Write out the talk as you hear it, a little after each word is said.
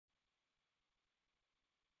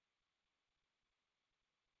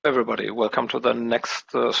Everybody, welcome to the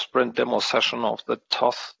next sprint demo session of the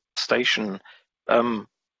Thoth station.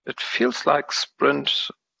 It feels like sprint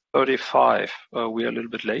 35. We're a little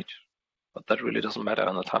bit late, but that really doesn't matter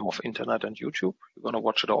in the time of internet and YouTube. You're going to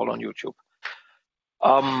watch it all on YouTube.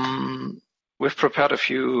 We've prepared a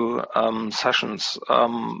few sessions.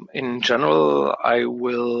 In general, I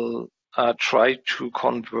will try to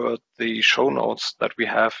convert the show notes that we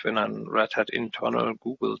have in a Red Hat internal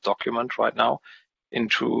Google document right now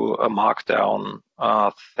into a markdown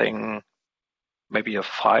thing, maybe a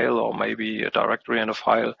file or maybe a directory in a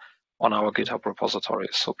file on our GitHub repository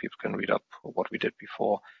so people can read up what we did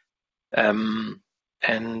before. And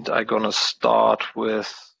I'm going to start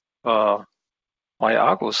with my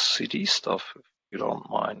Argo CD stuff, if you don't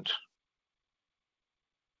mind.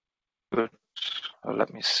 Good.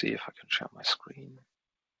 Let me see if I can share my screen.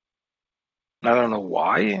 I don't know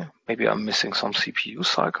why. Maybe I'm missing some CPU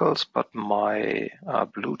cycles, but my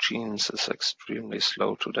BlueJeans is extremely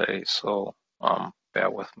slow today, so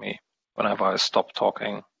bear with me. Whenever I stop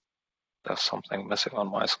talking, there's something missing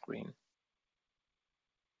on my screen.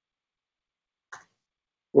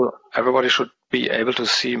 Well, everybody should be able to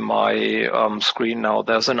see my screen now.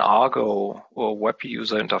 There's an Argo or web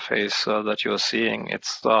user interface that you're seeing.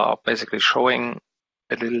 It's basically showing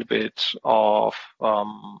a little bit of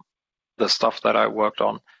the stuff that I worked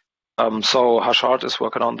on. So Hashard is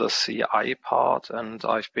working on the CI part, and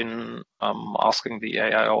I've been asking the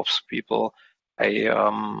AIOps people, hey,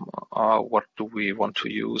 what do we want to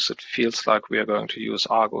use? It feels like we are going to use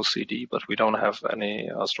Argo CD, but we don't have any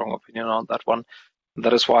strong opinion on that one.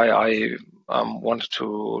 That is why I wanted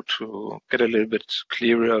to get a little bit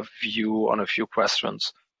clearer view on a few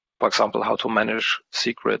questions. For example, how to manage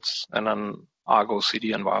secrets in an Argo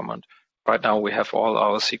CD environment. Right now, we have all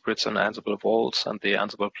our secrets in Ansible vaults, and the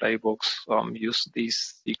Ansible playbooks use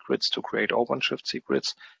these secrets to create OpenShift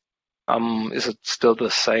secrets. Is it still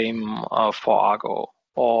the same for Argo?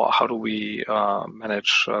 Or how do we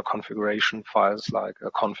manage configuration files like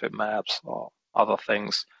config maps or other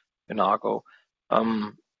things in Argo?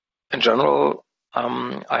 In general,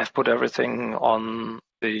 I have put everything on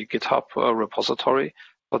the GitHub repository.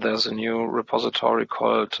 So there's a new repository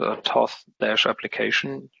called Thoth-application.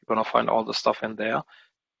 You're going to find all the stuff in there.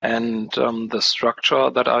 And the structure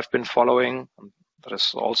that I've been following, that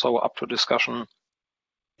is also up to discussion,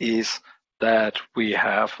 is that we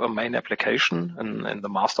have a main application in the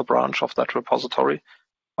master branch of that repository.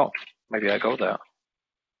 Oh, maybe I go there.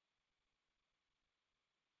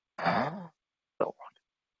 So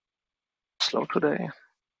slow today.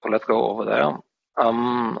 So let's go over there.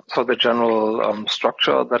 So the general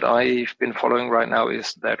structure that I've been following right now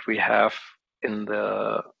is that we have in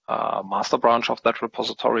the master branch of that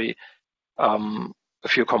repository a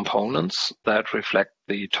few components that reflect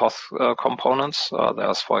the Thoth components.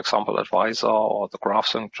 There's, for example, advisor or the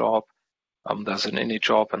GraphSync job. There's an ini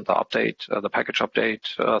job and the update, the package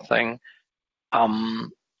update thing.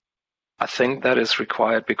 I think that is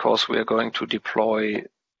required because we are going to deploy,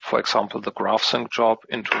 for example, the GraphSync job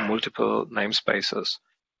into multiple namespaces.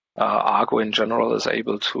 Argo in general is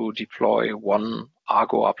able to deploy one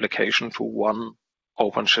Argo application to one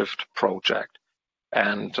OpenShift project.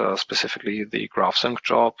 And specifically the GraphSync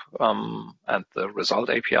job and the result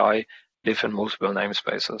API live in multiple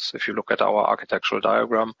namespaces. If you look at our architectural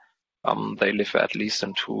diagram, they live at least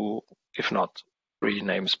in 2, if not 3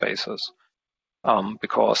 namespaces.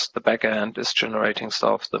 Because the backend is generating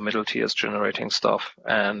stuff, the middle tier is generating stuff,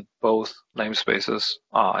 and both namespaces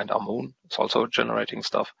and Amun is also generating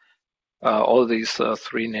stuff. All these 3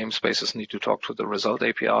 namespaces need to talk to the result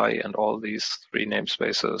API, and all these 3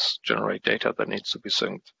 namespaces generate data that needs to be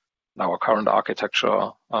synced. Now, our current architecture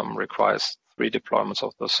requires 3 deployments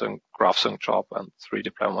of the GraphSync job and 3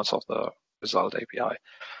 deployments of the result API.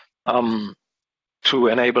 To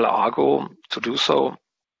enable Argo to do so,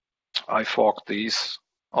 I forked these,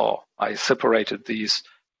 or I separated these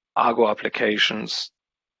Argo applications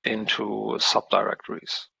into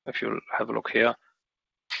subdirectories. If you have a look here,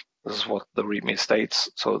 this is what the README states.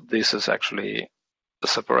 So this is actually a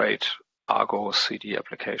separate Argo CD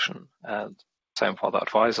application. And same for the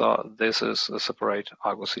advisor. This is a separate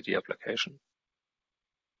Argo CD application.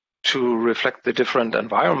 To reflect the different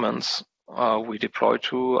environments we deploy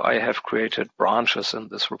to, I have created branches in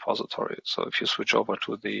this repository. So if you switch over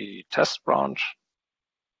to the test branch,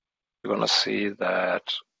 you're going to see that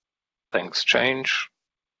things change.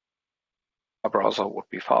 A browser would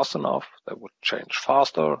be fast enough, they would change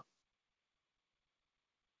faster.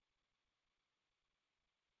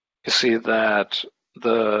 You see that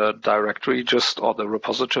the directory or the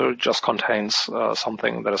repository just contains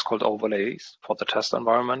something that is called overlays for the test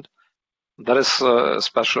environment. That is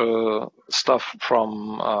special stuff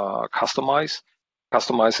from Customize.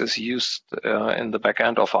 Customize is used in the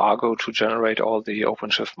backend of Argo to generate all the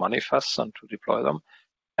OpenShift manifests and to deploy them.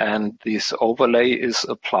 And this overlay is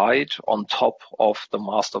applied on top of the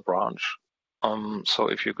master branch. So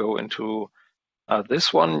if you go into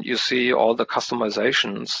this one, you see all the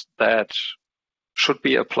customizations that should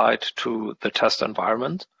be applied to the test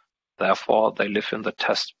environment. Therefore, they live in the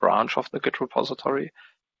test branch of the Git repository.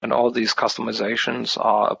 And all these customizations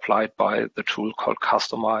are applied by the tool called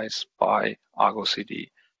Customize by Argo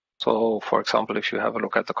CD. So, for example, if you have a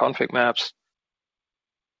look at the config maps,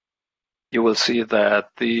 you will see that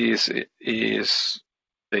this is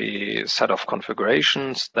the set of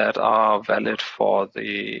configurations that are valid for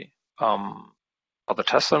the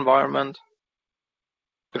test environment.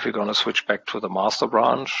 If we're going to switch back to the master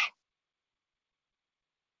branch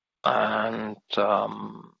and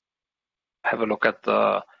have a look at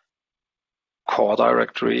the core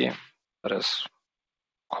directory, that is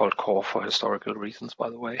called core for historical reasons, by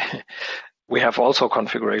the way. We have also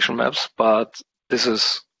configuration maps, but this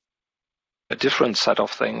is a different set of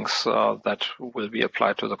things that will be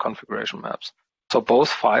applied to the configuration maps. So both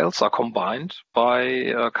files are combined by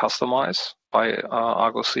Customize, by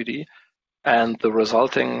Argo CD, and the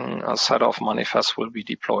resulting set of manifests will be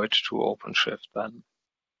deployed to OpenShift then.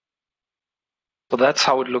 So that's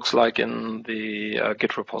how it looks like in the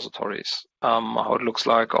Git repositories. How it looks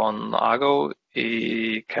like on Argo,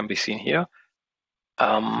 it can be seen here.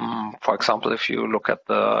 For example, if you look at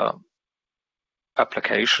the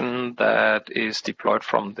application that is deployed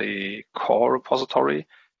from the core repository,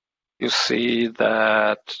 you see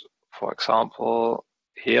that, for example,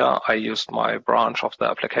 here I used my branch of the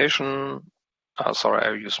application. I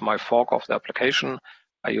used my fork of the application.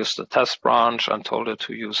 I used the test branch and told it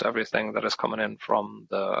to use everything that is coming in from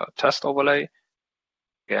the test overlay.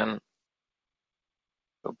 Again,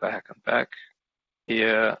 go back and back.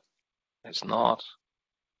 Here is not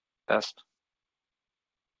test.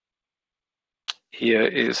 Here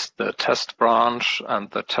is the test branch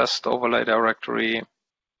and the test overlay directory.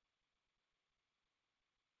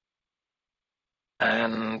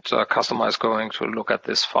 And Customize is going to look at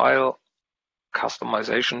this file,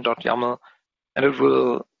 customization.yaml, and it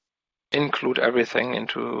will include everything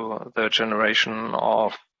into the generation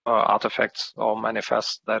of artifacts or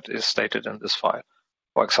manifests that is stated in this file.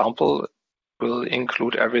 For example, it will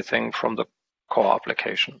include everything from the core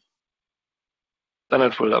application. Then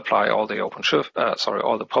it will apply all the all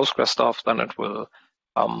the Postgres stuff. Then it will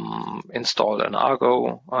install an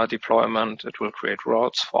Argo deployment. It will create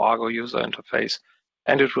routes for Argo user interface,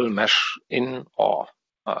 and it will mesh in or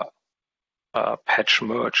patch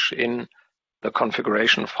merge in the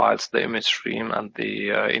configuration files, the image stream, and the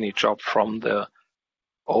init job from the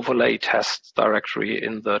overlay test directory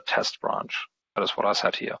in the test branch. That is what I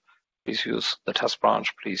said here. Please use the test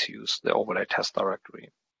branch. Please use the overlay test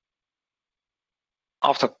directory.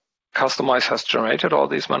 After Customize has generated all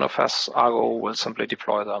these manifests, Argo will simply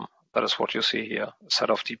deploy them. That is what you see here, a set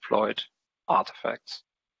of deployed artifacts.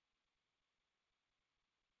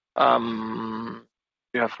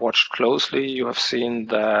 You have watched closely, you have seen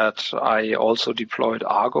that I also deployed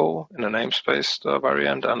Argo in a namespace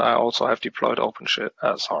variant, and I also have deployed OpenShift.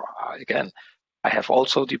 I have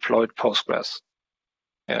also deployed Postgres.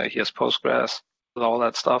 Here's Postgres with all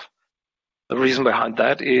that stuff. The reason behind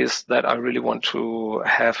that is that I really want to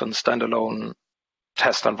have a standalone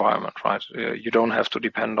test environment, right? You don't have to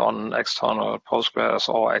depend on external Postgres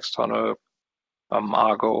or external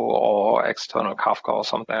Argo or external Kafka or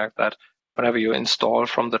something like that. Whenever you install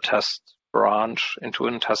from the test branch into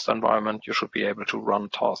a test environment, you should be able to run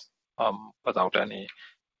Thoth without any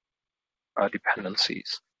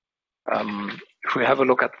dependencies. If we have a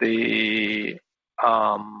look at the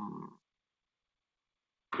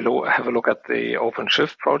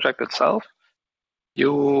OpenShift project itself,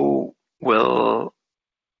 you will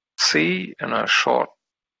see in a short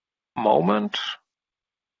moment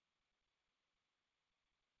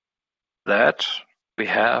that we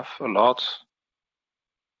have a lot.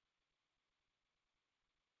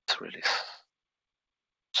 It's really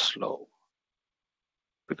slow.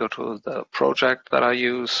 We go to the project that I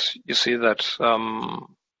use, you see that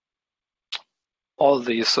all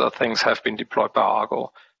these things have been deployed by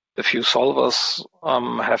Argo. The few solvers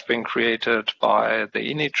have been created by the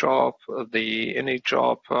init job. The init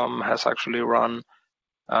job has actually run.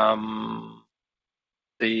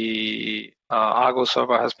 The Argo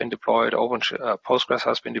server has been deployed. Postgres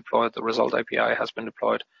has been deployed. The result API has been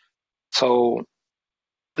deployed. So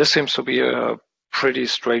this seems to be a pretty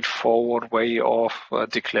straightforward way of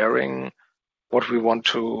declaring what we want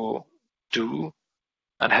to do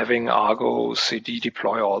and having Argo CD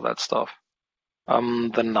deploy all that stuff.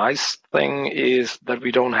 The nice thing is that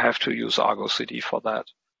we don't have to use Argo CD for that.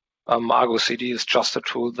 Argo CD is just a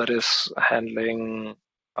tool that is handling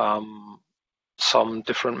some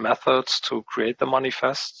different methods to create the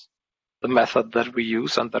manifests. The method that we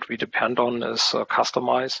use and that we depend on is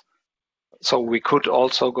customize. So we could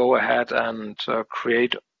also go ahead and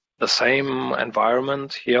create the same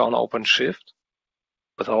environment here on OpenShift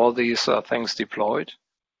with all these things deployed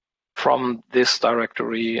from this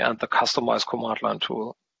directory and the customize command line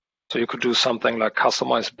tool. So you could do something like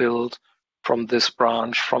customize build from this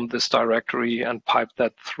branch, from this directory, and pipe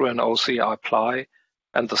that through an OC apply,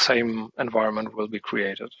 and the same environment will be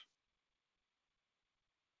created.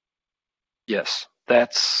 Yes,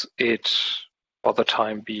 that's it for the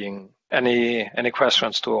time being. Any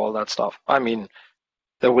questions to all that stuff? I mean,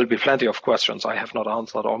 there will be plenty of questions. I have not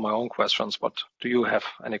answered all my own questions, but do you have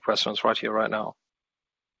any questions right here, right now?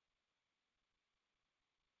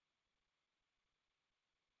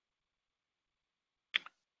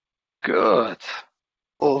 Good.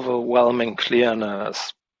 Overwhelming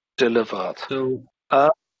clearness delivered. So,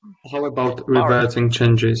 how about reverting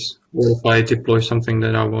changes? Or if I deploy something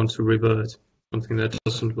that I want to revert, something that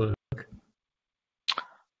doesn't work?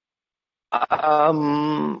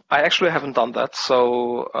 I actually haven't done that.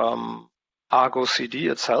 So Argo CD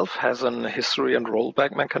itself has an history and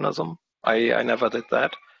rollback mechanism. I never did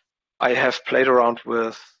that. I have played around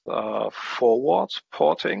with forward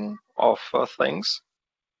porting of things.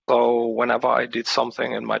 So whenever I did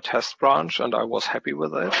something in my test branch and I was happy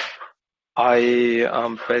with it,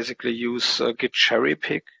 I basically use git cherry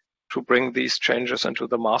pick to bring these changes into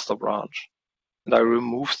the master branch. And I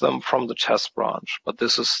remove them from the test branch. But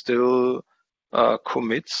this is still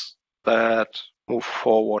commits that move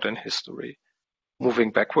forward in history.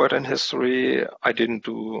 Moving backward in history, I didn't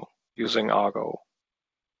do using Argo.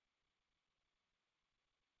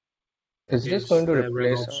 Is this going to there an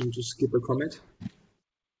replace option to skip a commit?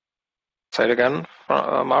 Say it again,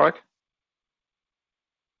 Marek.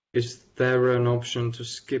 Is there an option to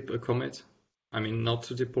skip a commit? I mean, not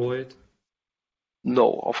to deploy it?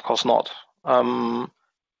 No, of course not.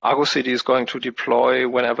 Argo CD is going to deploy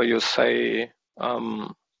whenever you say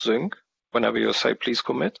sync, whenever you say please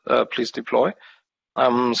commit, please deploy.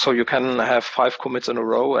 So you can have 5 commits in a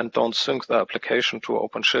row and don't sync the application to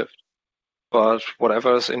OpenShift. But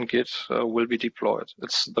whatever is in Git will be deployed.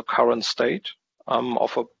 It's the current state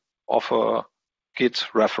of a Git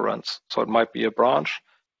reference. So it might be a branch,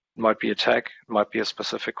 it might be a tag, it might be a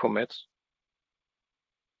specific commit.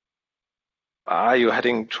 Are you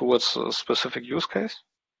heading towards a specific use case?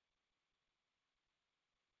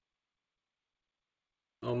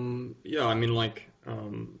 Yeah, I mean, like,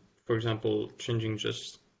 for example, changing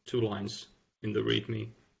just 2 lines in the README,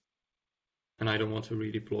 and I don't want to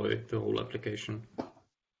redeploy the whole application.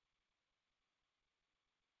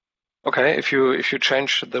 Okay, if you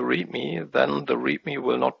change the README, then the README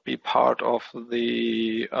will not be part of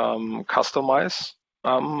the customize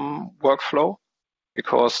workflow,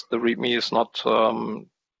 because the README is not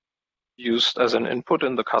used as an input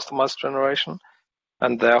in the customize generation,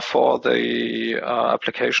 and therefore the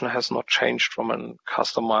application has not changed from a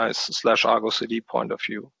customize/Argo CD point of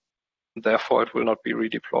view. Therefore, it will not be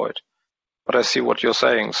redeployed. But I see what you're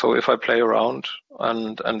saying. So if I play around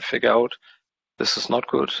and figure out this is not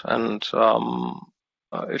good, and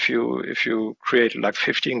if you create like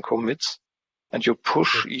 15 commits and you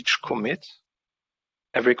push each commit,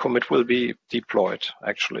 every commit will be deployed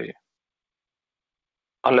actually,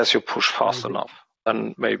 unless you push fast enough.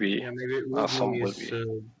 Then maybe some will be.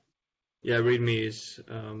 README is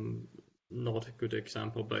not a good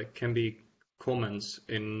example, but it can be comments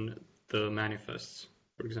in the manifests,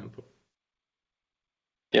 for example.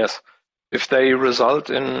 Yes, if they result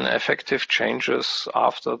in effective changes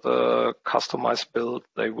after the customized build,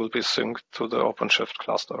 they will be synced to the OpenShift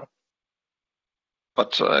cluster.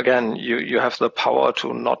 But again, you have the power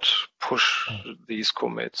to not push these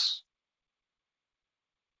commits.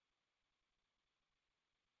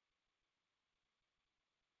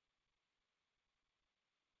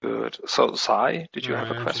 Good. So, Sai, did you have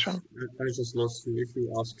a question? I just lost you. If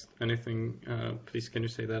you asked anything, please can you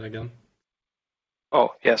say that again?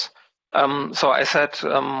 Oh, yes. So I said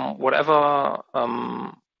whatever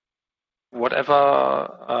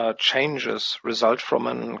changes result from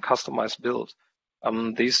a customized build,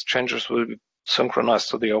 these changes will be synchronized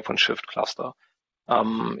to the OpenShift cluster.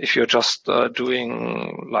 If you're just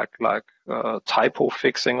doing like typo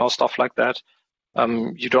fixing or stuff like that,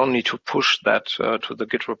 you don't need to push that to the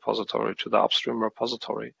Git repository, to the upstream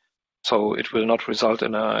repository. So it will not result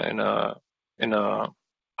in a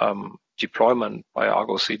deployment by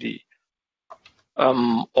Argo CD.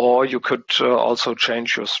 Or you could also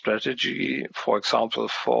change your strategy, for example,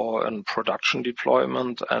 for a production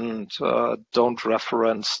deployment, and don't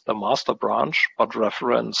reference the master branch, but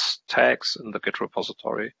reference tags in the Git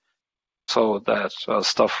repository, so that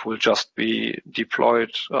stuff will just be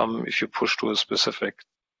deployed if you push to a specific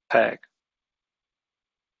tag.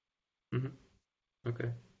 Mm-hmm.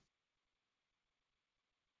 Okay.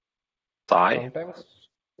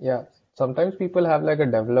 Sometimes people have like a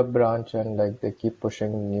develop branch and like they keep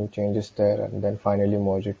pushing new changes there and then finally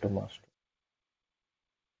merge it to master.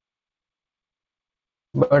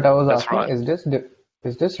 But I was That's asking, right.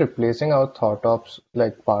 is this replacing our thought ops,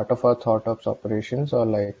 like part of our thought ops operations, or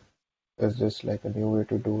like is this like a new way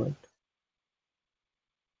to do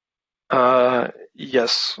it?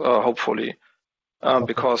 Yes, hopefully. Okay.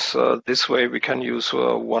 Because this way we can use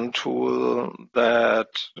one tool that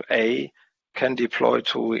can deploy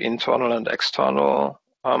to internal and external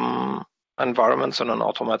environments in an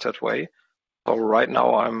automated way. So right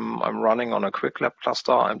now I'm running on a Quick Lab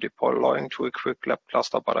cluster. I'm deploying to a Quick Lab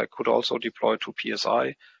cluster, but I could also deploy to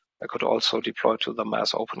PSI. I could also deploy to the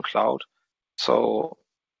mass open cloud. So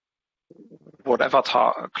whatever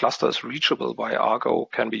cluster is reachable by Argo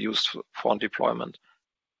can be used for deployment.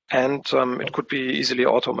 And it could be easily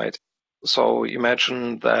automated. So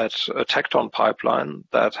imagine that a Tecton pipeline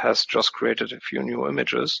that has just created a few new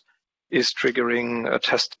images is triggering a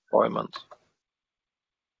test deployment.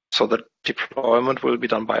 So the deployment will be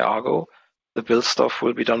done by Argo. The build stuff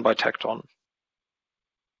will be done by Tecton.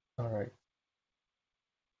 All right.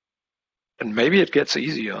 And maybe it gets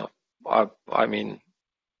easier. I mean,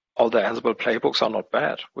 all the Ansible playbooks are not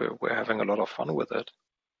bad. We're having a lot of fun with it.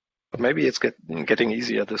 But maybe it's getting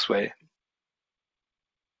easier this way.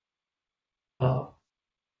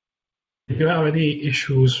 Did you have any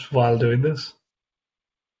issues while doing this?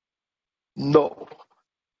 No,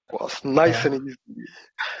 it was nice and easy.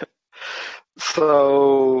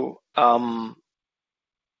 So one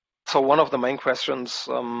of the main questions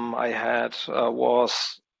I had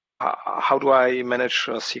was how do I manage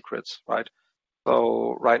secrets, right?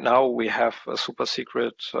 So right now we have a super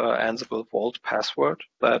secret Ansible Vault password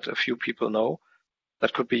that a few people know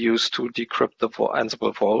that could be used to decrypt the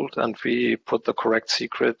Ansible Vault, and we put the correct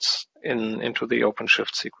secrets into the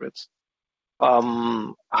OpenShift secrets.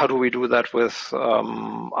 How do we do that with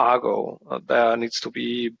Argo? There needs to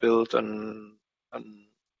be built an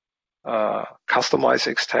customize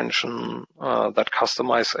extension. That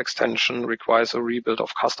customize extension requires a rebuild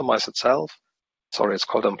of customize itself. Sorry, it's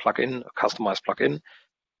called a plugin, a customize plugin.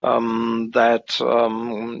 That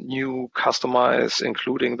new customize,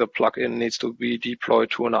 including the plugin, needs to be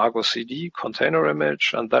deployed to an Argo CD container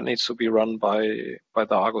image, and that needs to be run by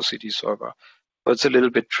the Argo CD server. So it's a little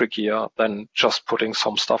bit trickier than just putting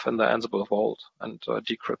some stuff in the Ansible Vault and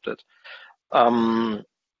decrypt it.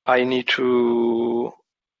 I need to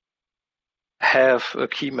have a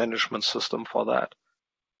key management system for that.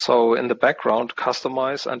 So in the background,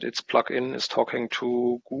 Customize and its plugin is talking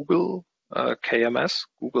to Google KMS,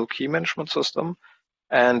 Google Key Management System,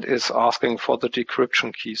 and is asking for the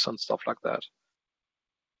decryption keys and stuff like that.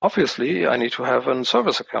 Obviously, I need to have a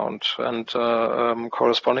service account and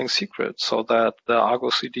corresponding secrets so that the Argo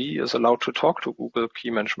CD is allowed to talk to Google Key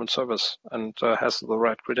Management Service and has the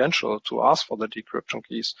right credential to ask for the decryption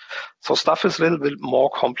keys. So stuff is a little bit more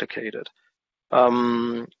complicated.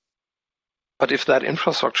 But if that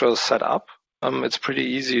infrastructure is set up, it's pretty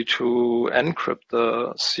easy to encrypt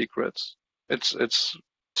the secrets. It's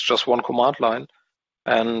just one command line,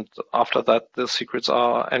 and after that, the secrets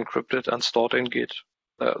are encrypted and stored in Git.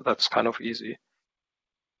 That's kind of easy.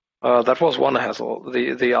 That was one hassle.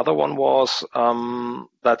 The other one was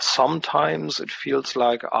that sometimes it feels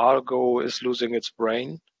like Argo is losing its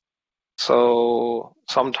brain. So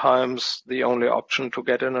sometimes the only option to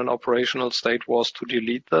get in an operational state was to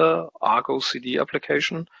delete the Argo CD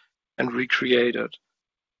application and recreate it.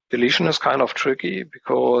 Deletion is kind of tricky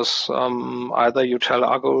because either you tell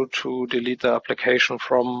Argo to delete the application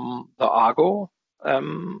from the Argo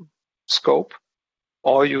scope,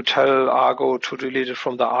 or you tell Argo to delete it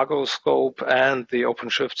from the Argo scope and the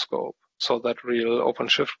OpenShift scope, so that real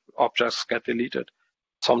OpenShift objects get deleted.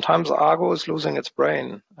 Sometimes Argo is losing its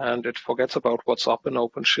brain and it forgets about what's up in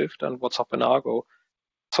OpenShift and what's up in Argo.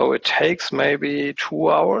 So it takes maybe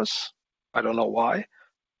 2 hours, I don't know why,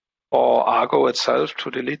 for Argo itself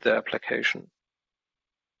to delete the application.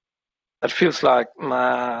 That feels like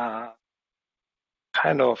kind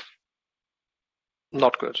of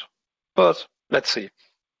not good. But let's see.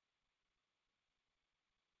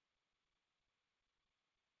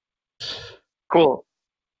 Cool.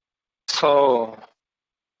 So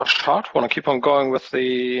Shard, want to keep on going with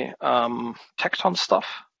the Tecton stuff?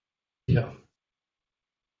 Yeah.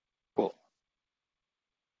 Cool.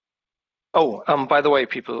 Oh, by the way,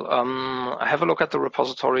 people, have a look at the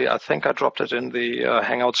repository. I think I dropped it in the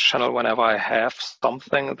Hangouts channel whenever I have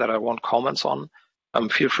something that I want comments on.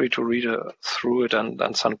 Feel free to read through it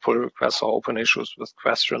and send pull requests or open issues with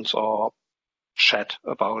questions or chat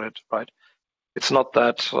about it, right? It's not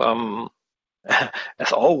that,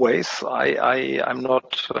 as always, I'm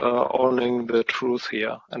not owning the truth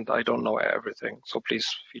here, and I don't know everything. So please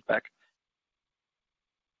feedback.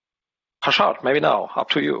 Hashard, maybe now, up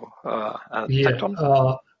to you. Yeah. Tecton?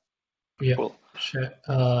 Yeah. Cool. Sure.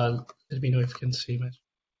 Let me know if you can see my.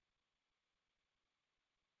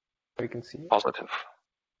 I can see it. Positive.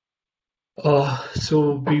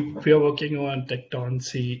 So we are working on Tecton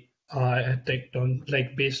C at Tecton,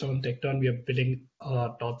 like based on Tecton, we are building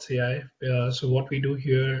 .ci. So what we do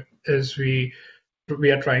here is we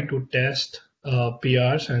are trying to test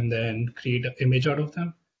PRs and then create an image out of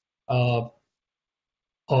them.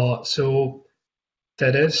 So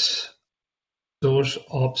there is source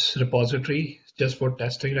ops repository just for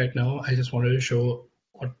testing right now. I just wanted to show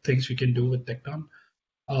what things we can do with Tecton.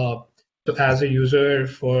 So as a user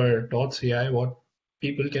for .ci, what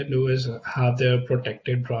people can do is have their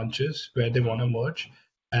protected branches where they want to merge,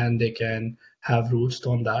 and they can have rules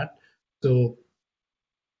on that. So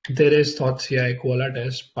there is .ci, koala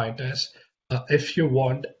test, pytest. If you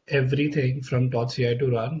want everything from .ci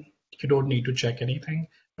to run, you don't need to check anything.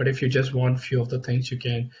 But if you just want few of the things, you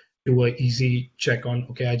can do an easy check on,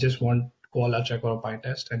 okay, I just want koala check or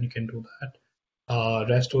pytest, and you can do that.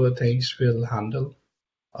 Rest of the things we'll handle.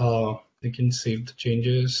 You can save the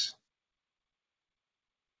changes,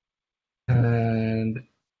 and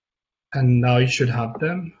now you should have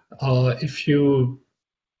them. If you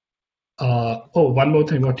one more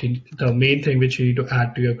thing, the main thing which you need to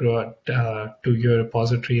add to your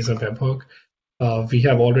repository is a webhook. We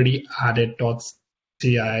have already added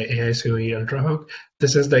 .ci AICOE ultrahook.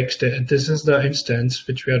 This is the instance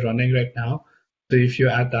which we are running right now. So if you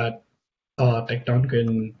add that, Tecton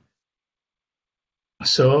can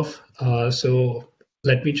serve. So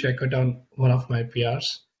let me check it on one of my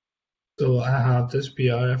PRs. So I have this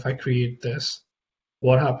PR. If I create this,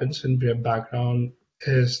 what happens in the background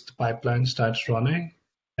is the pipeline starts running,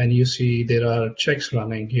 and you see there are checks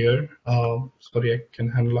running here. Sorry, I can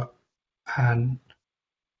handle. And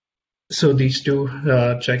so these two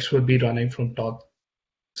checks would be running from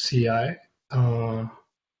 .ci.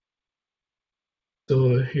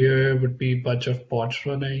 So here would be a bunch of pods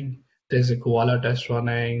running. There's a koala test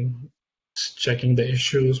running, checking the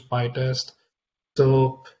issues, PyTest.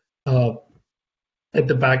 So uh, at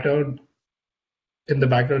the background, in the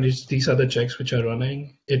background, these are the checks which are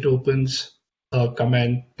running. It opens a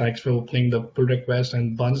command, thanks for opening the pull request,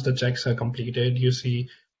 and once the checks are completed, you see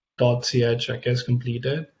 .ci check is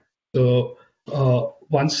completed. So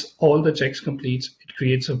once all the checks completes, it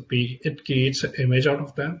creates an image out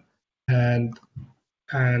of them, and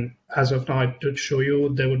as of now, to show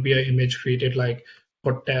you, there would be an image created like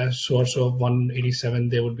for test source of 187,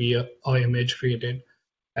 there would be a image created.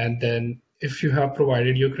 And then if you have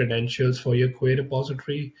provided your credentials for your query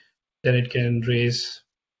repository, then it can raise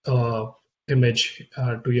image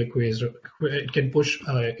to your queries. It can push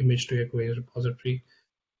image to your query repository.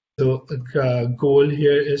 So the goal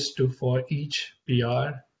here is for each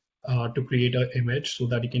PR to create an image so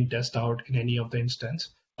that you can test out in any of the instance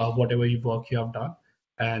whatever work you have done.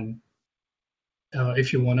 And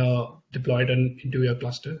if you want to deploy it into your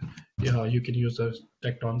cluster, you can use the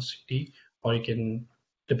Tecton CD, or you can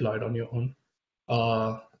deploy it on your own.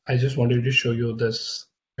 I just wanted to show you this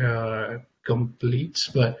completes,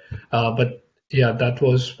 but yeah, that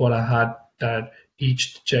was what I had. That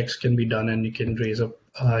each checks can be done, and you can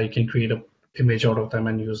you can create a image out of them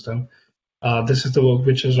and use them. This is the work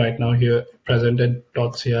which is right now here present in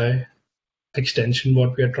 .ci extension.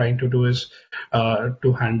 What we are trying to do is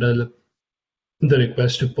to handle the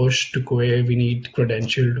request to push to query. We need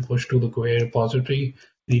credential to push to the query repository.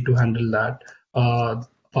 We need to handle that.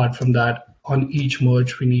 Apart from that, on each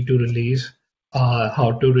merge, we need to release.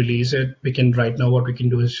 How to release it? We can right now. What we can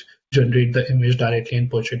do is generate the image directly and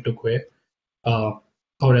push it to query.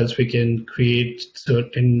 Or else we can create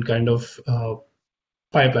certain kind of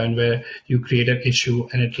pipeline where you create an issue,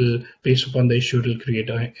 and it'll, based upon the issue, it'll create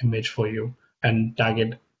an image for you and tag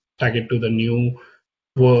it to the new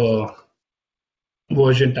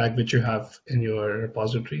version tag which you have in your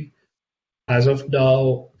repository. As of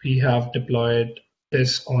now, we have deployed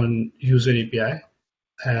this on user API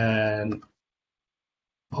and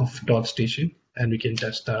of dot station, and we can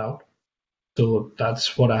test that out. So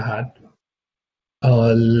that's what I had.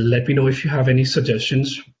 Let me know if you have any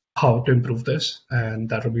suggestions how to improve this, and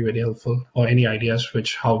that would be very helpful, or any ideas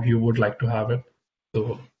how you would like to have it.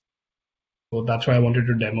 So, so that's why I wanted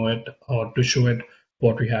to demo it or to show it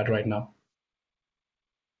what we had right now.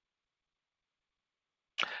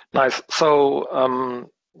 Nice. So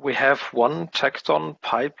we have one Tekton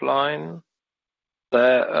pipeline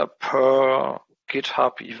there per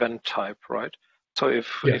GitHub event type, right? So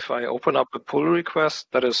Yeah. if I open up a pull request,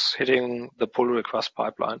 that is hitting the pull request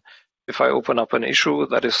pipeline. If I open up an issue,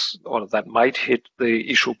 that might hit the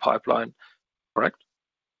issue pipeline, correct?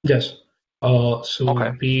 Yes. So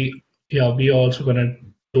Okay. we are also gonna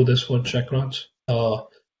do this for check runs.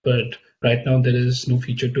 But right now there is no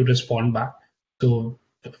feature to respond back. So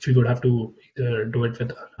we would have to either do it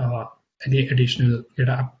with any additional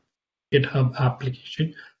GitHub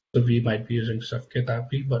application. So we might be using Certificate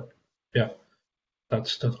AppI, but yeah,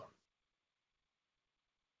 that's the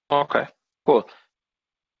Okay. Cool.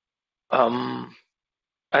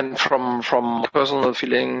 And from personal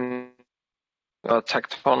feeling,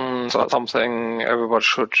 Tekton is something everybody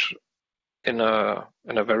should, in a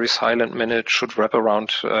very silent minute, should wrap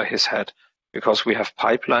around his head, because we have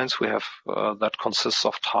pipelines, we have that consists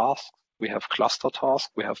of tasks, we have cluster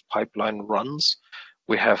tasks, we have pipeline runs,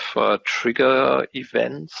 we have trigger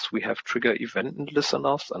events, we have trigger event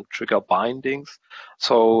listeners and trigger bindings.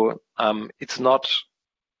 So it's not,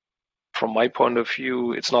 from my point of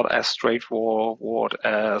view, it's not as straightforward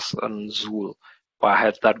as an Zool, where I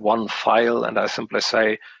had that one file and I simply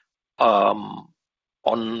say, on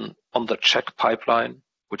the check pipeline,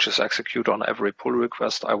 which is executed on every pull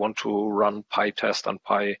request, I want to run PyTest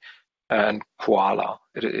and Koala.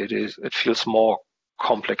 It feels more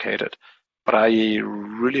complicated, but I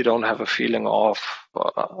really don't have a feeling I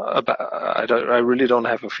really don't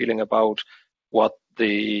have a feeling about what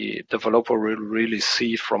the developer will really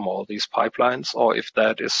see from all these pipelines, or if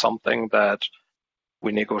that is something that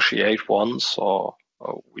we negotiate once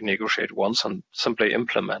and simply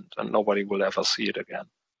implement, and nobody will ever see it again.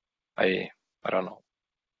 I don't know.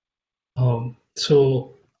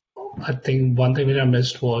 So I think one thing that I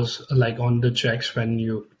missed was like on the checks when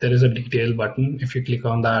there is a detail button. If you click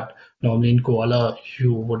on that, normally in Koala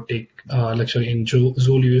you would take sorry, in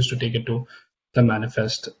Zool you used to take it to the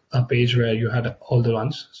manifest, a page where you had all the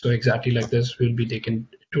runs. So exactly like this, we'll be taken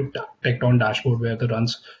to Tekton dashboard where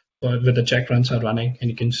the check runs are running, and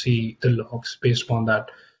you can see the logs based upon that.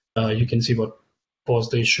 You can see what was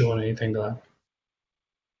the issue or anything like that.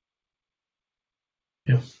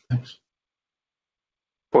 Yeah, thanks.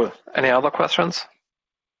 Cool. Any other questions?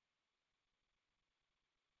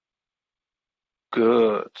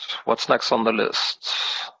 Good. What's next on the list?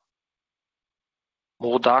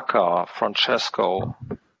 Modaka, Francesco.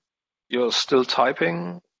 You're still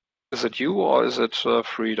typing? Is it you or is it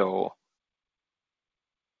Frido?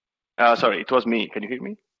 Sorry, it was me. Can you hear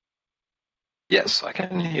me? Yes, I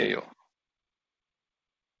can hear you.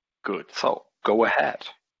 Good. So go ahead.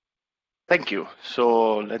 Thank you.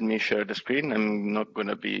 So let me share the screen. I'm not going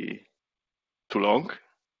to be too long.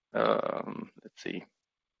 Let's see.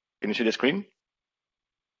 Can you see the screen?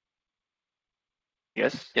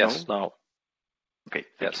 Yes? Yes, no? now. Okay.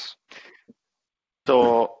 Yes.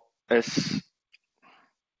 So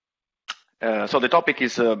so the topic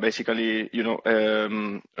is basically,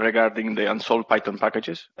 regarding the unsolved Python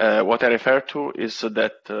packages. What I refer to is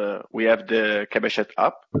that we have the Kebeshet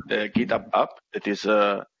app, the GitHub app that is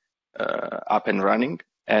up and running,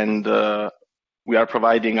 and we are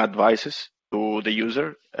providing advices to the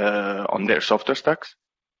user on their software stacks.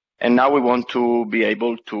 And now we want to be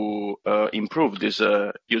able to improve this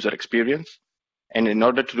user experience. And in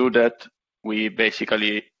order to do that, we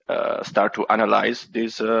basically start to analyze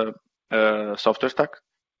this software stack.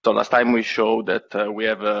 So last time we showed that we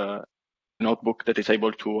have a notebook that is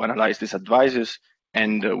able to analyze these advices,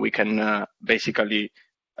 and we can basically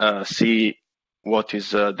see what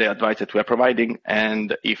is the advice that we are providing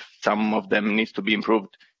and if some of them needs to be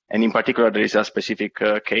improved. And in particular, there is a specific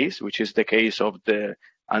case, which is the case of the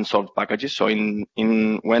unsolved packages. So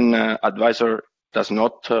when advisor does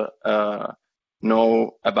not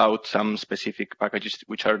know about some specific packages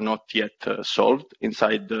which are not yet solved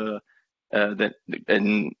inside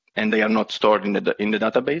and they are not stored in the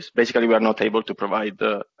database, basically we are not able to provide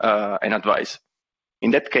an advice. In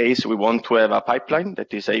that case, we want to have a pipeline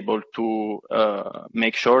that is able to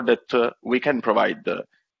make sure that we can provide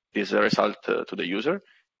this result to the user.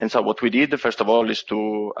 And so what we did, first of all, is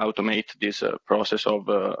to automate this process of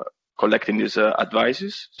collecting these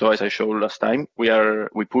advices. So as I showed last time,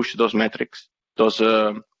 we push those metrics, those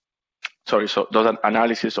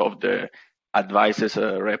analysis of the advices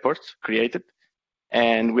reports created.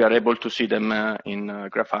 and we are able to see them in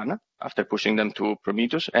Grafana after pushing them to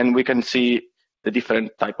Prometheus, and we can see the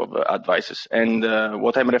different type of advices. And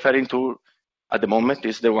what I'm referring to at the moment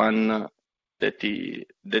is the one that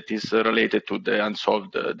is related to the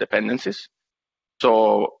unsolved dependencies.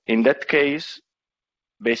 So in that case,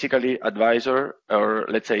 basically advisor, or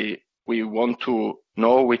let's say we want to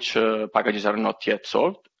know which packages are not yet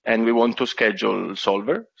solved, and we want to schedule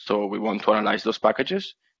solver. So we want to analyze those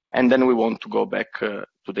packages, and then we want to go back to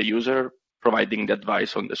the user providing the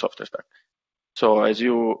advice on the software stack. So as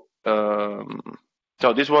you,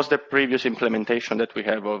 so this was the previous implementation that we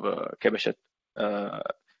have of Kebeshet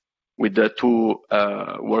with the two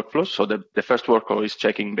workflows. So the first workflow is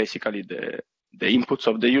checking basically the inputs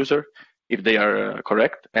of the user, if they are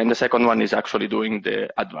correct. And the second one is actually doing the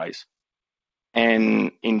advice.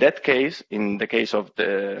 And in that case, in the case of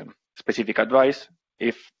the specific advice,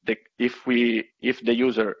 if the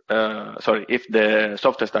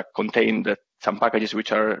software stack contained some packages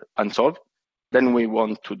which are unsolved, then we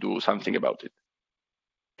want to do something about it.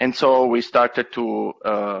 And so we started to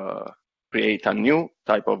create a new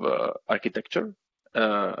type of architecture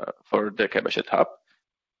for the Kebeshet hub.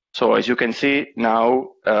 So as you can see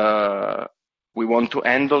now, we want to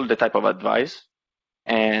handle the type of advice.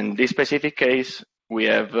 And this specific case, we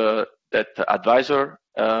have that advisor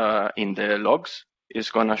in the logs is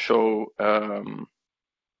going to show,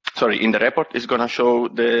 in the report is going to show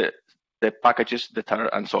the packages that are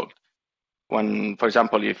unsolved. When, for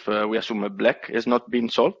example, if we assume a black has not been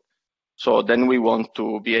solved, so then we want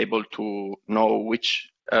to be able to know which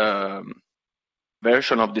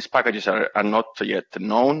version of these packages are not yet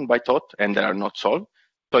known by Thoth and they are not solved.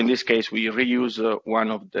 So in this case, we reuse one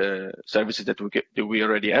of the services that we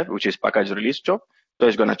already have, which is package release job. So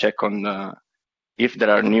it's going to check on if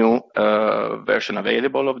there are new version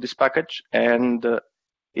available of this package, and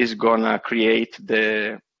is going to create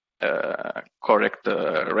the correct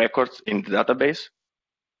records in the database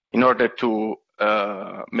in order to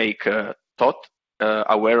make Thoth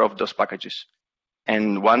aware of those packages.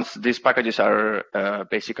 And once these packages are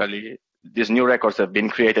basically, these new records have been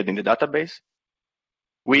created in the database,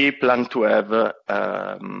 we plan to have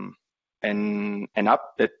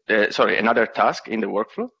another task in the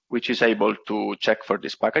workflow, which is able to check for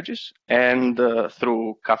these packages and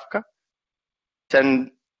through Kafka,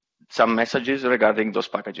 send some messages regarding those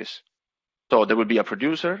packages. So there will be a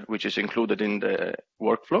producer, which is included in the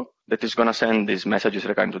workflow, that is going to send these messages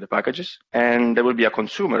regarding to the packages. And there will be a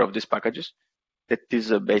consumer of these packages that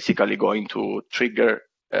is basically going to trigger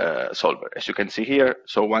solver, as you can see here.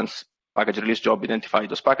 So once package release job identify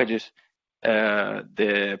those packages,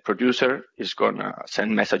 the producer is going to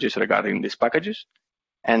send messages regarding these packages,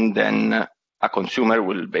 and then a consumer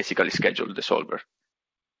will basically schedule the solver.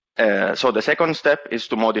 So the second step is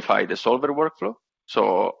to modify the solver workflow.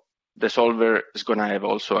 So the solver is going to have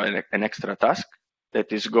also an extra task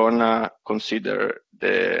that is going to consider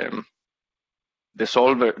the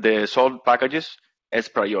solved packages as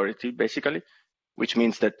priority, basically, which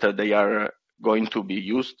means that they are going to be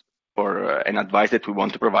used for an advice that we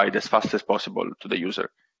want to provide as fast as possible to the user.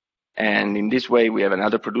 And in this way, we have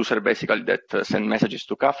another producer basically that send messages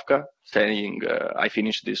to Kafka saying, I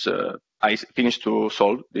finished to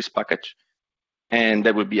solve this package. And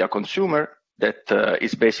there will be a consumer that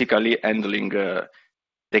is basically handling the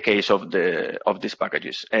case of these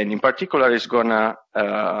packages. And in particular, is gonna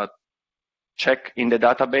check in the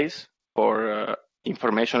database for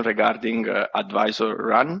information regarding advisor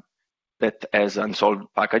run that has unsolved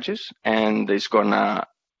packages, and is gonna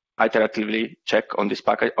iteratively check on this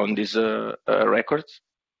package, on these records,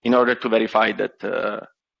 in order to verify that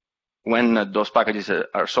when those packages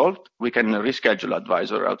are solved, we can reschedule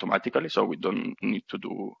advisor automatically, so we don't need to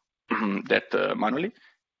do that manually.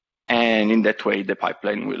 And in that way, the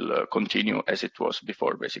pipeline will continue as it was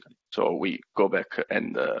before, basically. So we go back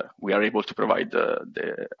and we are able to provide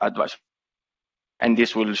the advice. And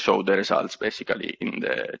this will show the results basically in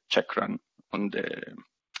the check run on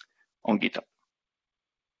GitHub.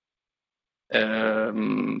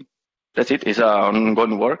 That's it. It's an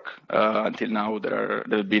ongoing work. Until now, there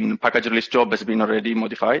have been package release job has been already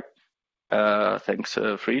modified. Thanks,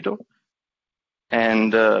 Frido.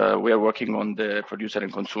 And we are working on the producer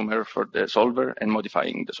and consumer for the solver and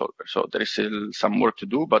modifying the solver. So there is still some work to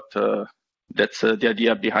do, but that's the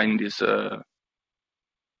idea behind this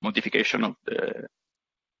modification of the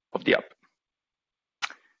app.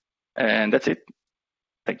 And that's it.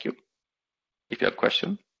 Thank you. If you have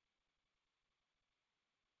questions.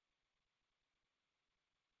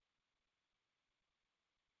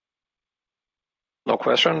 No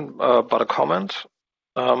question, but a comment.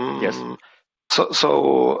 Yes.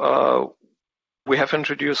 So we have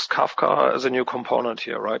introduced Kafka as a new component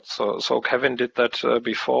here, right? So Kevin did that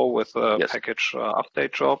before with a Yes. package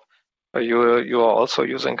update job. You are also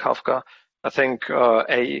using Kafka. I think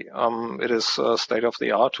it is state of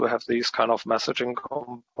the art to have these kind of messaging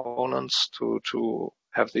components to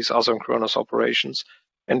have these asynchronous operations,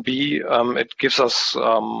 and B, it gives us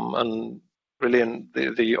the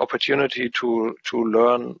opportunity to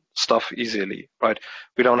learn stuff easily, right?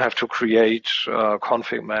 We don't have to create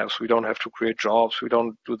config maps. We don't have to create jobs. We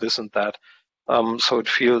don't do this and that. So it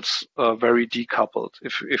feels very decoupled.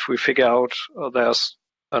 If we figure out there's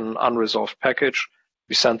an unresolved package,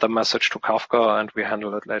 we send the message to Kafka and we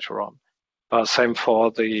handle it later on. Same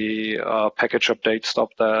for the package update stuff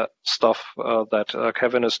that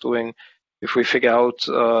Kevin is doing. If we figure out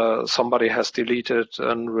somebody has deleted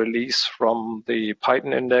a release from the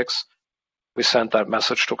Python index, we send that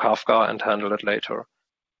message to Kafka and handle it later.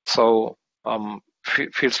 So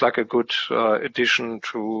feels like a good addition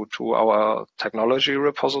to our technology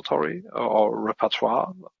repository or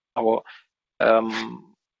repertoire.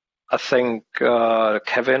 I think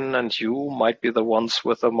Kevin and you might be the ones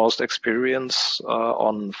with the most experience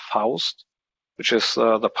on Faust, which is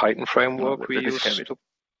the Python framework we use to.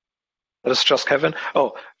 That is just Kevin?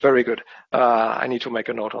 Oh, very good. I need to make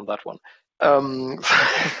a note on that one. So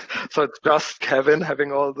it's just Kevin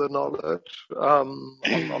having all the knowledge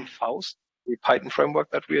on Faust, the Python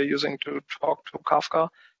framework that we are using to talk to Kafka.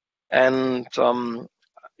 And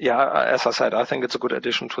as I said, I think it's a good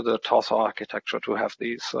addition to the Thoth architecture to have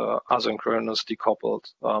these asynchronous decoupled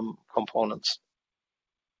components.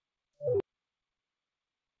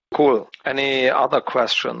 Cool. Any other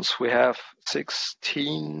questions? We have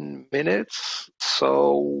 16 minutes.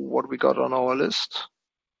 So what we got on our list?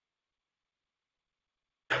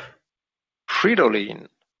 Fridolin,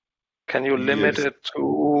 can you limit it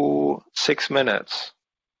to 6 minutes?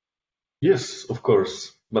 Yes, of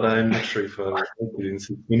course. But I'm not sure if I'll make it in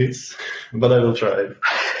 6 minutes, but I will try.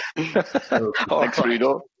 Thanks,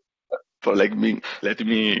 Frido, for letting me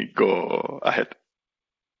go ahead.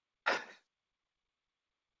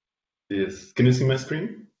 Yes. Can you see my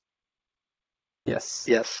screen? Yes.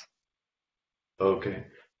 Yes. Okay.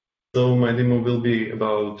 So my demo will be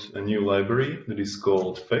about a new library that is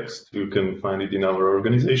called Fext. You can find it in our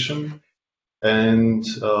organization. And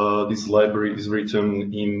this library is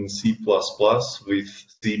written in C++ with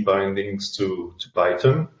C bindings to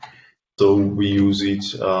Python. So we use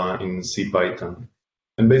it in CPython.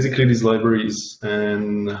 And basically this library is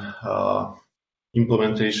an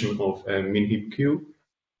implementation of a min-heap queue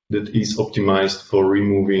that is optimized for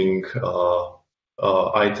removing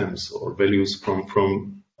items or values from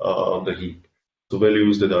the heap. So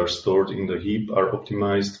values that are stored in the heap are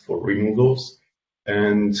optimized for removals.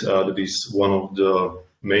 And that is one of the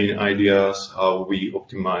main ideas how we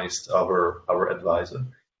optimized our advisor.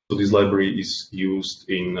 So this library is used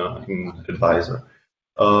in advisor.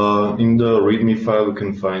 In the README file, you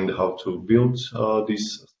can find how to build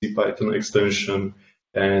this CPython extension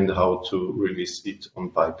and how to release it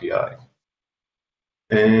on PyPI.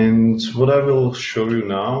 And what I will show you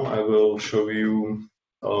now, I will show you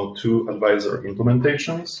two advisor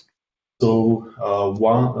implementations. So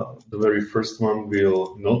the very first one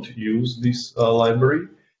will not use this library,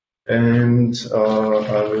 and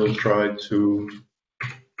I will try to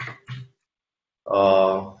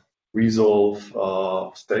resolve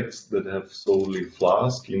stacks that have solely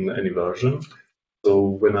Flask in any version. So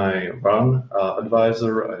when I run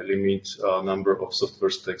advisor, I limit number of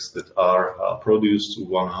software stacks that are produced to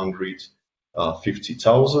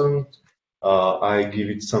 150,000. I give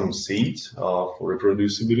it some seed for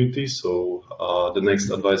reproducibility. So the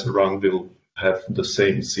next advisor run will have the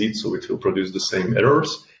same seed, so it will produce the same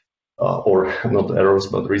errors, or not errors,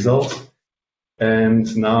 but results.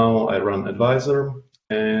 And now I run advisor,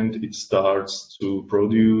 and it starts to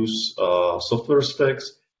produce software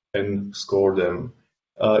stacks and score them.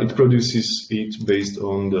 It produces it based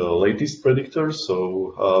on the latest predictor,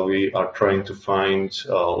 so we are trying to find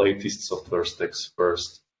latest software stacks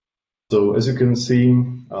first. So as you can see,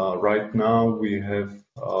 right now we have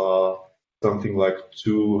something like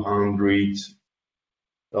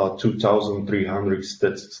 2,300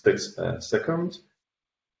 stacks a second.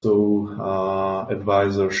 So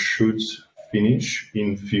advisor should finish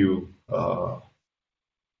in few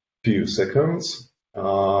seconds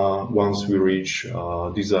once we reach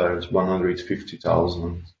desired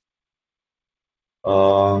 150,000.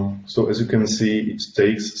 So as you can see, it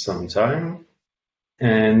takes some time.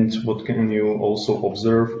 And what can you also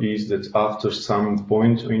observe is that after some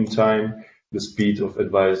point in time, the speed of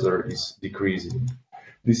advisor is decreasing.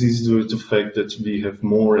 This is due to the fact that we have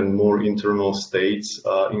more and more internal states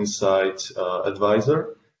inside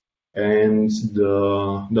Advisor, and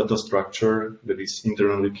the data structure that is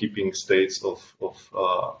internally keeping states of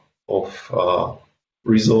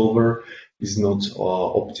resolver is not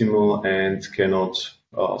optimal and cannot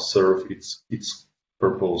serve its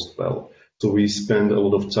purpose well. So we spend a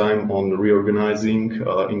lot of time on reorganizing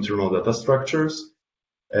internal data structures,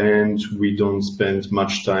 and we don't spend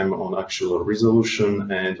much time on actual resolution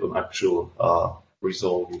and on actual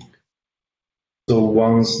resolving. So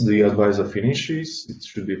once the advisor finishes, it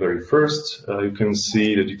should be very first. You can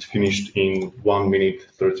see that it finished in 1 minute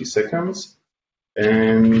 30 seconds.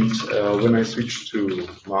 And when I switch to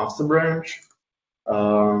master branch,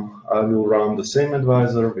 I will run the same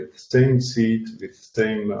advisor with the same seed, with the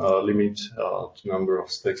same limit number of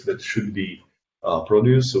stacks that should be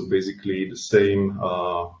produced. So basically the same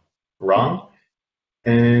run.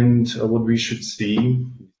 And what we should see,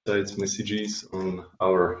 besides messages on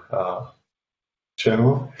our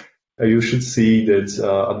channel, you should see that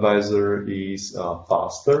advisor is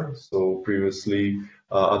faster. So previously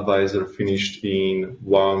advisor finished in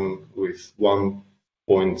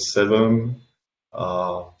 1.7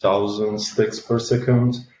 thousand stacks per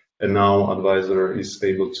second, and now advisor is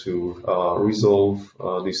able to resolve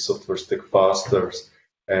this software stack faster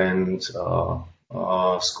and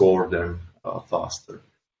score them faster.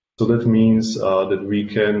 So that means that we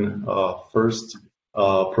can first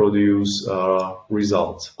produce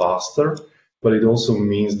results faster, but it also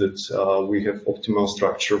means that we have optimal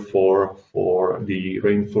structure for the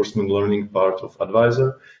reinforcement learning part of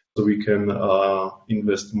advisor. So we can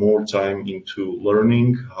invest more time into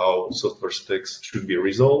learning how software stacks should be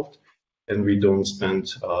resolved, and we don't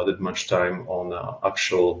spend that much time on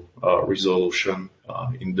actual resolution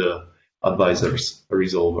in the advisor's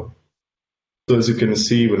resolver. So as you can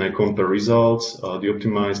see, when I compare results, the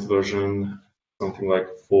optimized version, something like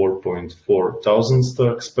 4.4 thousand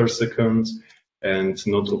stacks per second, and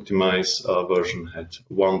not optimized version had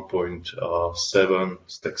 1.7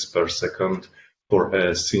 stacks per second for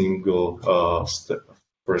a single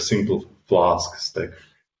for a simple Flask stack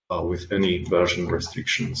with any version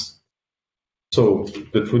restrictions. So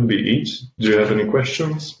that would be it. Do you have any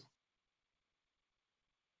questions?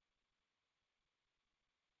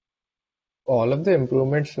 All of the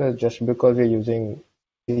improvements were just because you're using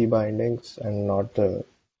C bindings and not the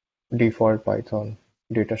default Python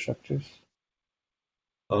data structures.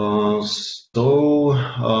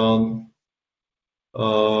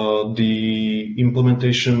 The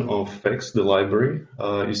implementation of Fex, the library,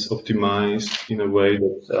 is optimized in a way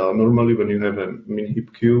that normally when you have a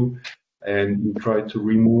min-heap queue and you try to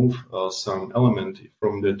remove some element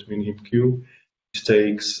from that min-heap queue, it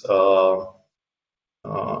takes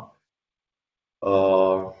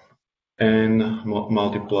n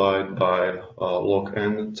multiplied by log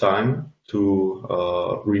n time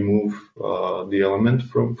to remove the element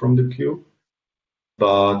from the queue.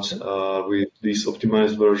 But with this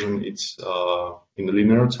optimized version, it's in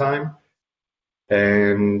linear time,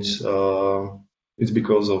 and it's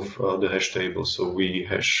because of the hash table. So we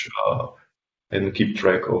hash and keep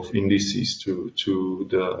track of indices to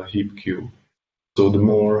the heap queue. So the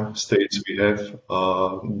more states we have,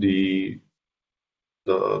 the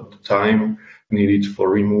time needed for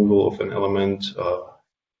removal of an element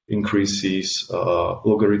increases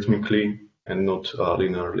logarithmically and not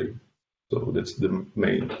linearly. So that's the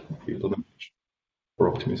main implementation for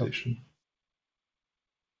optimization.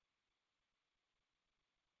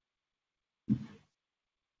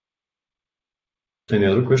 Any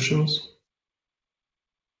other questions?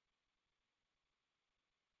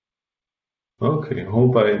 Okay, I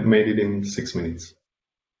hope I made it in 6 minutes.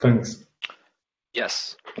 Thanks.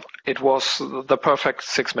 Yes, it was the perfect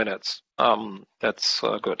 6 minutes. That's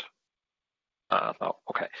good. No,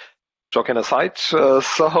 okay. Joking aside,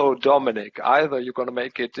 so Dominic, either you're going to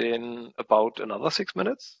make it in about another 6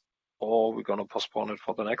 minutes, or we're going to postpone it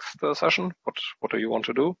for the next session. What do you want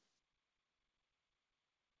to do?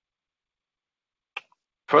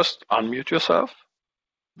 First, unmute yourself,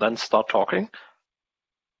 then start talking,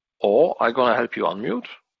 or I'm going to help you unmute.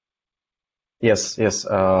 Yes.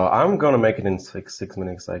 I'm going to make it in six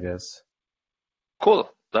minutes, I guess. Cool.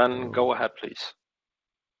 Then go ahead, please.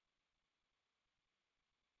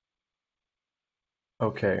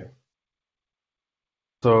 Okay.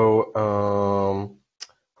 So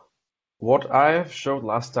what I showed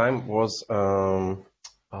last time was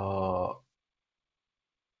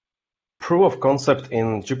proof of concept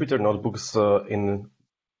in Jupyter Notebooks in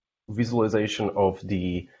visualization of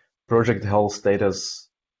the project health status.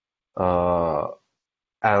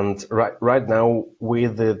 And right now we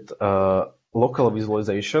did local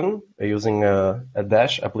visualization using a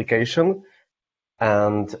Dash application.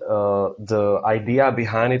 And the idea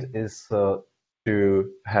behind it is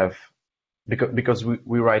to have, because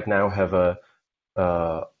we right now have a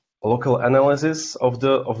local analysis of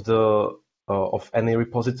any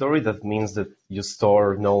repository. That means that you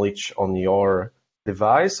store knowledge on your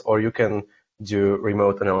device, or you can do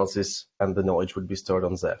remote analysis and the knowledge would be stored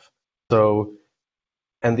on Zeph. So,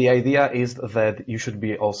 and the idea is that you should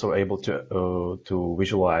be also able to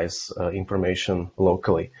visualize information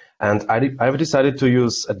locally. And I've decided to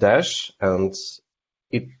use a Dash, and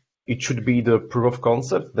it should be the proof of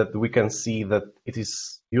concept that we can see that it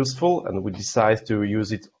is useful, and we decide to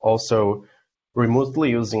use it also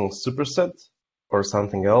remotely using Superset or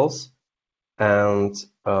something else. And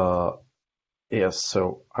yes,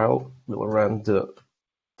 so will run the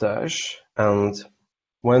Dash, and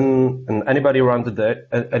anybody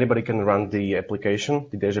can run the application,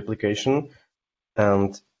 the Dash application,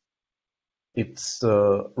 and it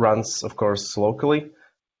runs, of course, locally,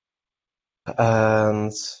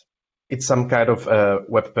 and it's some kind of a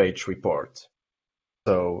web page report.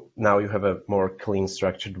 So now you have a more clean,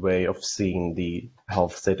 structured way of seeing the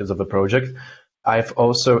health status of a project. I've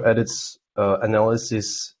also added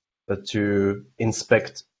analysis to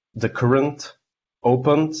inspect the current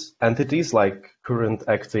opened entities, like current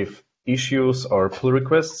active issues or pull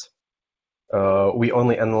requests. We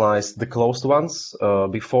only analyzed the closed ones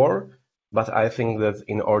before, but I think that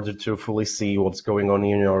in order to fully see what's going on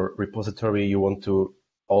in your repository, you want to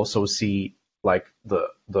also see like the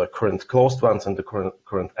current closed ones and the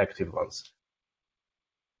current active ones.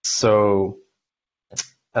 So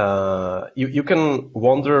you can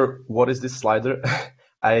wonder, what is this slider?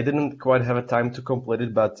 I didn't quite have a time to complete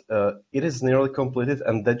it, but it is nearly completed,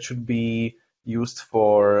 and that should be used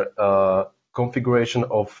for configuration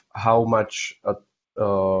of how much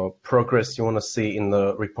progress you want to see in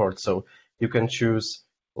the report. So you can choose,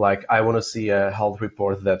 like, I want to see a health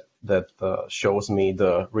report that shows me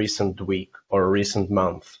the recent week or recent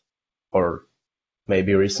month or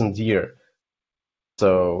maybe recent year.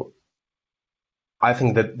 So I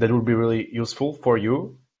think that would be really useful for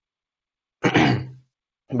you.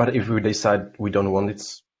 But if we decide we don't want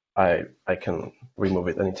it, I can remove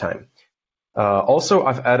it anytime. Also,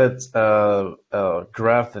 I've added a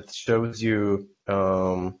graph that shows you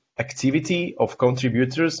activity of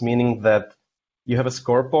contributors, meaning that you have a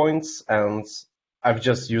score points, and I've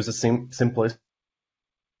just used a simplest.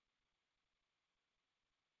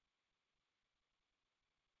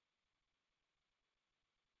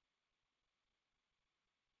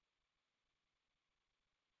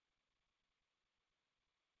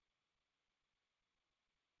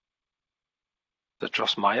 Is it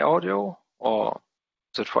just my audio, or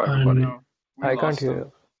is it for everybody? No, I can't hear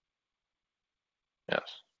you. Yes.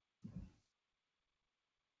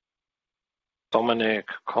 Dominic,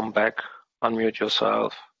 come back. Unmute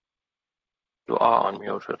yourself. You are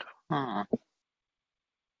unmuted.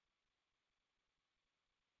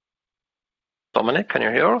 Dominic, can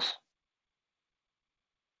you hear us?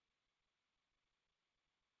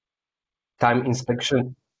 Time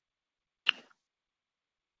inspection.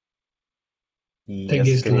 think Yes,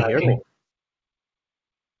 he's can you hear me?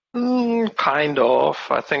 Kind of.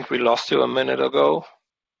 I think we lost you a minute ago.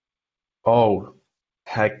 Oh,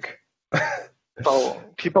 heck. So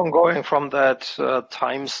keep on going from that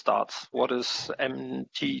time stats. What is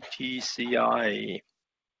MTTCI?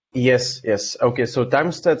 Yes. Okay, so time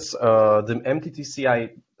stats, the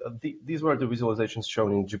MTTCI, these were the visualizations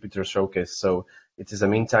shown in Jupyter Showcase. So it is a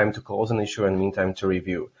mean time to close an issue and mean time to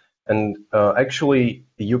review. And actually,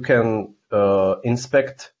 you can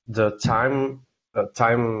inspect the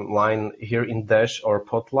timeline here in Dash or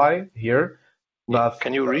Potly here. But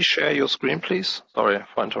Can you reshare your screen, please? Sorry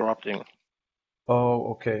for interrupting.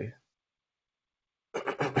 oh, okay.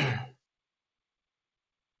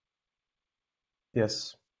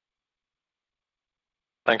 Yes.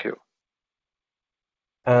 Thank you.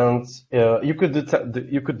 And you could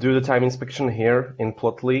do the time inspection here in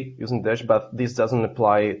Plotly using Dash, but this doesn't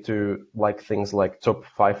apply to like things like top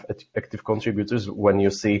 5 active contributors when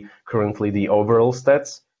you see currently the overall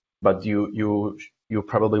stats. But you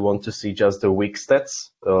probably want to see just the week stats,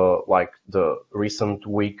 like the recent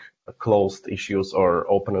week closed issues or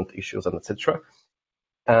opened issues, and etc.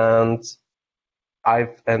 And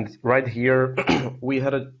right here we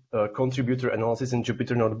had a contributor analysis in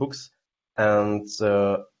Jupyter Notebooks. And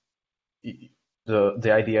the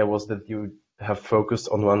idea was that you have focused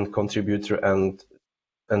on one contributor and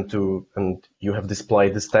you have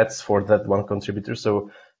displayed the stats for that one contributor.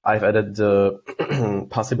 So I've added the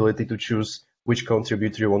possibility to choose which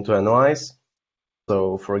contributor you want to analyze.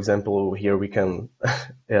 So, for example, here we can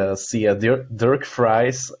see a Dirk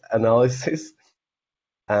Fries analysis,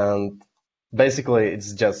 and basically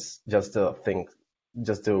it's just the thing,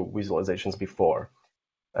 just the visualizations before,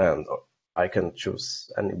 and I can choose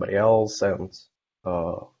anybody else, and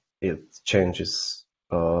it changes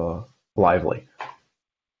lively.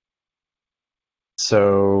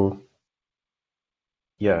 So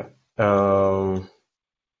yeah, some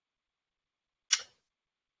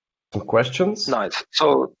questions? Nice.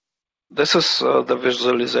 So this is the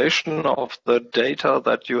visualization of the data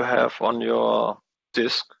that you have on your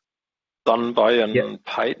disk done by a Yeah.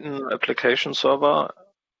 Python application server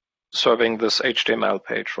serving this HTML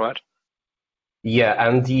page, right? Yeah,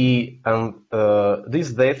 and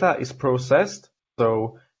this data is processed.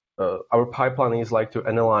 So our pipeline is like to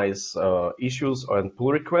analyze issues and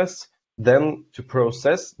pull requests, then to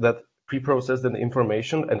process that, pre-process that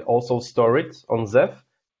information, and also store it on Zeph.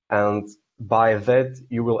 And by that,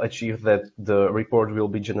 you will achieve that the report will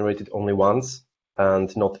be generated only once,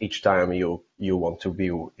 and not each time you want to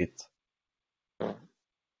view it.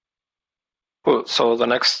 Cool. So the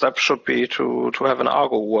next step should be to have an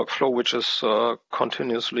Argo workflow, which is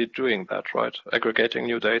continuously doing that, right? Aggregating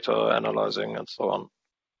new data, analyzing, and so on.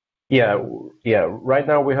 Yeah. Right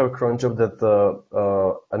now we have a cron job that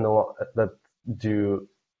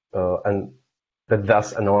that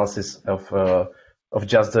does analysis of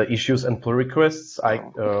just the issues and pull requests. I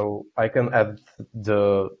can add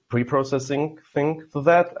the pre-processing thing to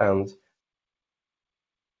that, and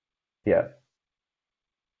yeah.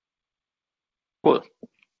 Cool.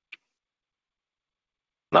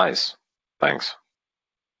 Nice. Thanks.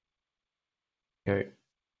 Okay.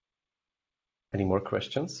 Any more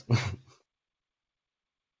questions?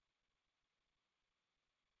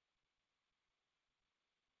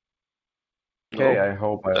 Okay, No, I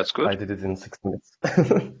hope that's good. I did it in 6 minutes.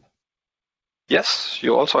 Yes,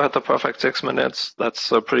 you also had the perfect 6 minutes. That's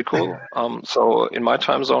pretty cool. So in my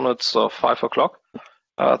time zone, it's 5 o'clock.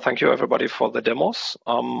 Thank you everybody for the demos.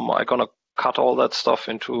 I'm gonna cut all that stuff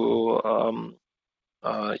into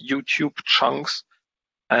YouTube chunks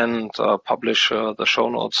and publish the show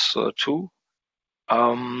notes too.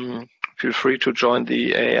 Feel free to join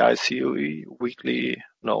the AICOE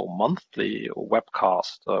monthly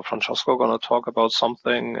webcast. Francesco gonna talk about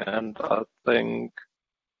something, and I think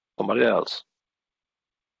somebody else.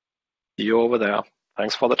 See you over there.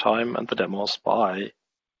 Thanks for the time and the demos. Bye.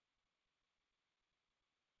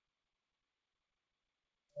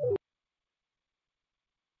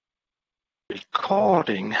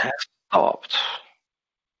 Recording has stopped.